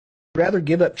Rather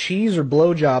give up cheese or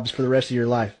blowjobs for the rest of your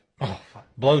life? Oh,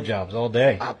 blowjobs all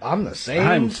day. I'm the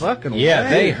same fucking way. Yeah,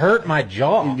 they hurt my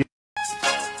jaw.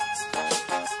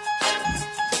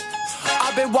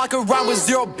 I've been walking around with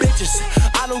 0 bitches.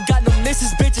 I don't got no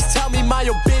misses, bitches. Tell me my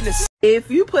business.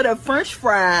 If you put a French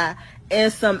fry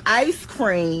and some ice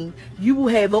cream, you will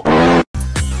have a...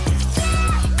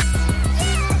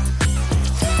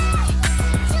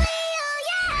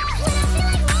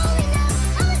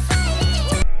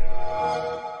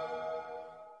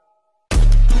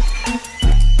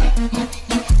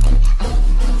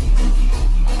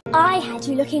 I had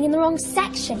you looking in the wrong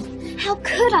section. How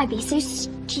could I be so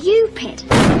stupid?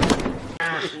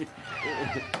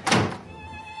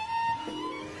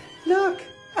 Look,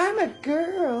 I'm a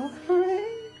girl.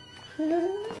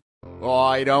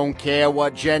 I don't care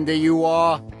what gender you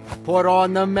are. Put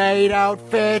on the maid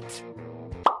outfit.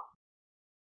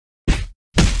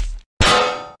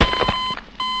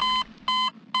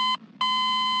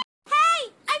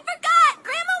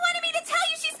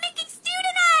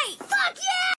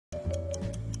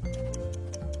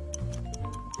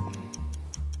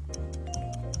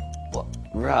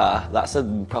 Rah, that's a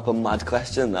proper mad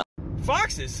question, that.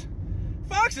 Foxes?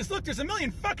 Foxes? Look, there's a million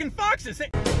fucking foxes!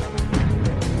 Hey.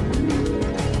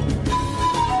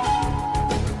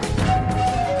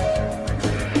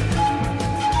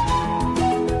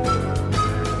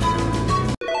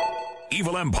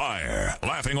 Evil Empire,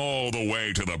 laughing all the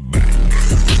way to the bank.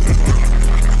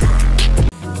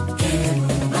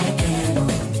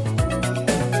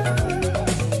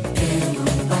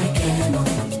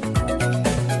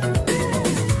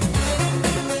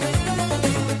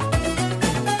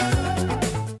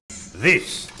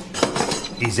 This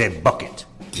is a bucket.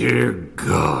 Dear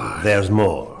God. There's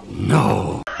more.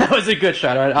 No. That was a good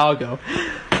shot. Alright, I'll go.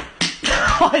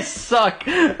 Oh, I suck.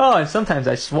 Oh, and sometimes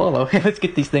I swallow. Let's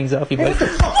get these things off you, buddy.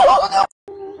 Oh, no.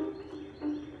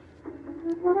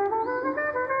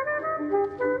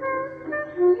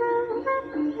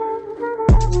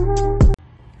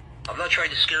 I'm not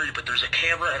trying to scare you, but there's a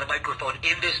camera and a microphone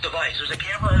in this device. There's a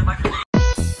camera and a microphone.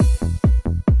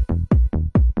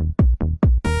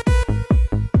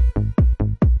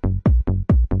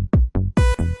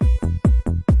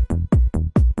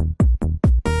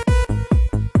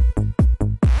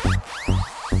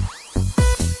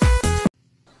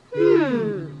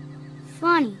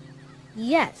 Funny.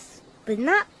 Yes, but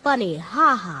not funny,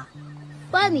 haha.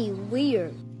 Funny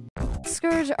weird.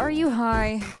 Scourge, are you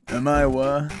high? Am I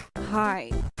what?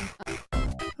 High.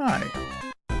 Hi.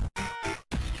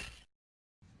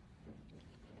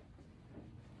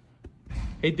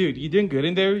 Hey dude, you doing good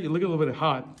in there? You look a little bit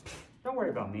hot. Don't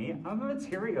worry about me. I'm a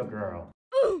material girl.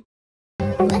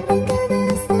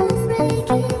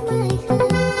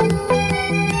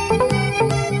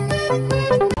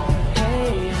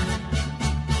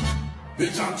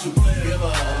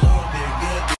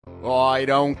 I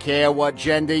don't care what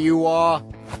gender you are.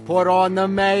 Put on the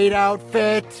maid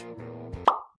outfit.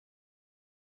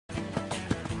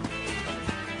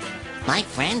 My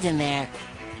friend's in there.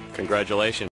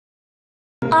 Congratulations.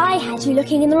 I had you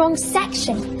looking in the wrong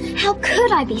section. How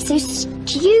could I be so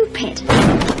stupid?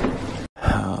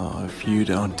 Oh, if you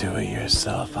don't do it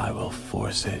yourself, I will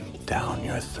force it down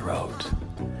your throat.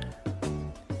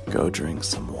 Go drink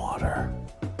some water.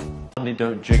 Honey,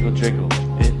 don't jiggle, jiggle,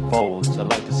 it folds. I'd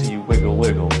like to see you wiggle,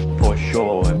 wiggle, for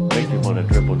sure, and make me wanna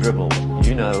dribble, dribble.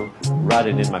 You know,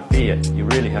 riding in my Fiat, you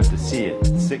really have to see it.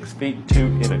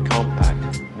 6'2" in a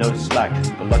compact, no slack,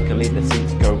 but luckily the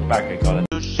seats go back. I got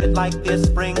a shit like this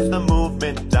brings the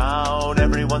movement down.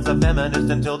 Everyone's a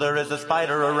feminist until there is a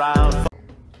spider around.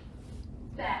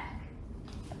 Back,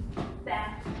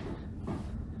 back,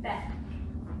 back.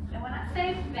 And when I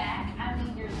say back, I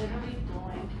mean you're literally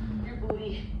blowing your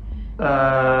booty.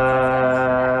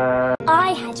 I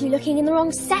had you looking in the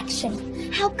wrong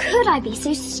section. How could I be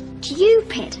so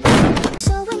stupid?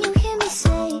 So when you hear me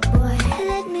say, boy,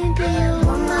 let me be a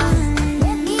woman.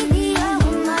 Let me be a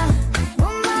woman.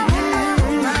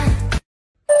 Woman.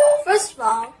 First of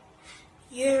all,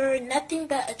 you're nothing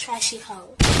but a trashy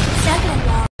hoe. Second of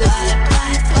all,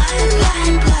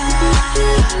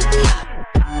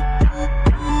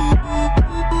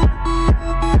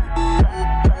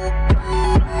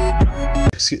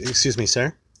 Excuse me,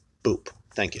 sir? Boop.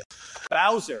 Thank you.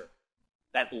 Bowser,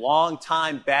 that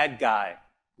long-time bad guy,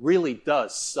 really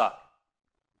does suck.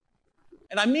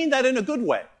 And I mean that in a good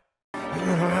way.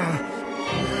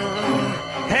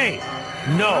 Hey!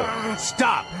 No!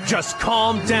 Stop! Just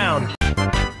calm down!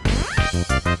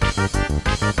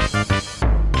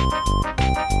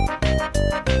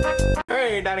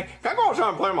 Hey, Hey, Daddy, can I go outside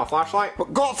and play with my flashlight?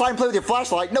 Go outside and play with your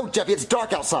flashlight? No, Jeffy, it's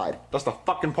dark outside. That's the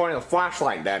fucking point of the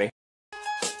flashlight, Daddy.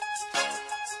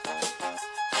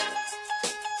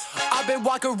 I've been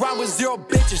walking around with 0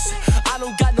 bitches. I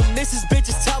don't got no misses,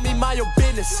 bitches tell me my own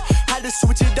business. Had to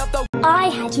switch it up though. I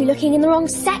had you looking in the wrong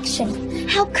section.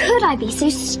 How could I be so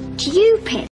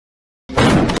stupid?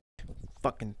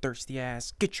 Fucking thirsty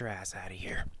ass, get your ass out of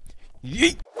here.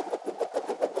 Yeet!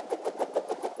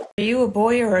 Are you a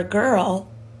boy or a girl?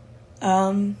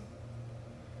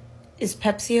 Is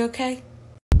Pepsi okay?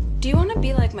 Do you want to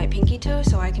be like my pinky toe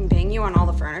so I can bang you on all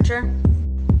the furniture?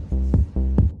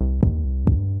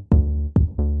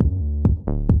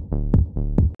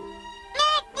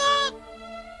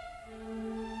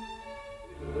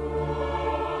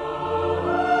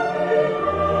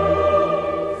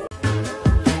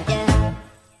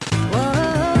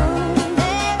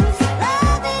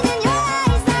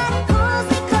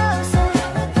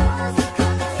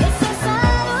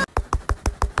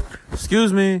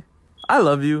 Excuse me. I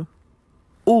love you.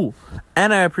 Ooh,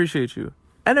 and I appreciate you.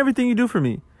 And everything you do for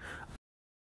me.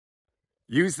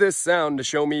 Use this sound to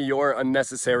show me your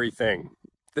unnecessary thing.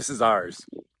 This is ours.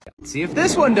 See if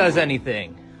this one does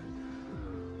anything.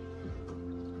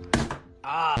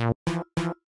 Ah.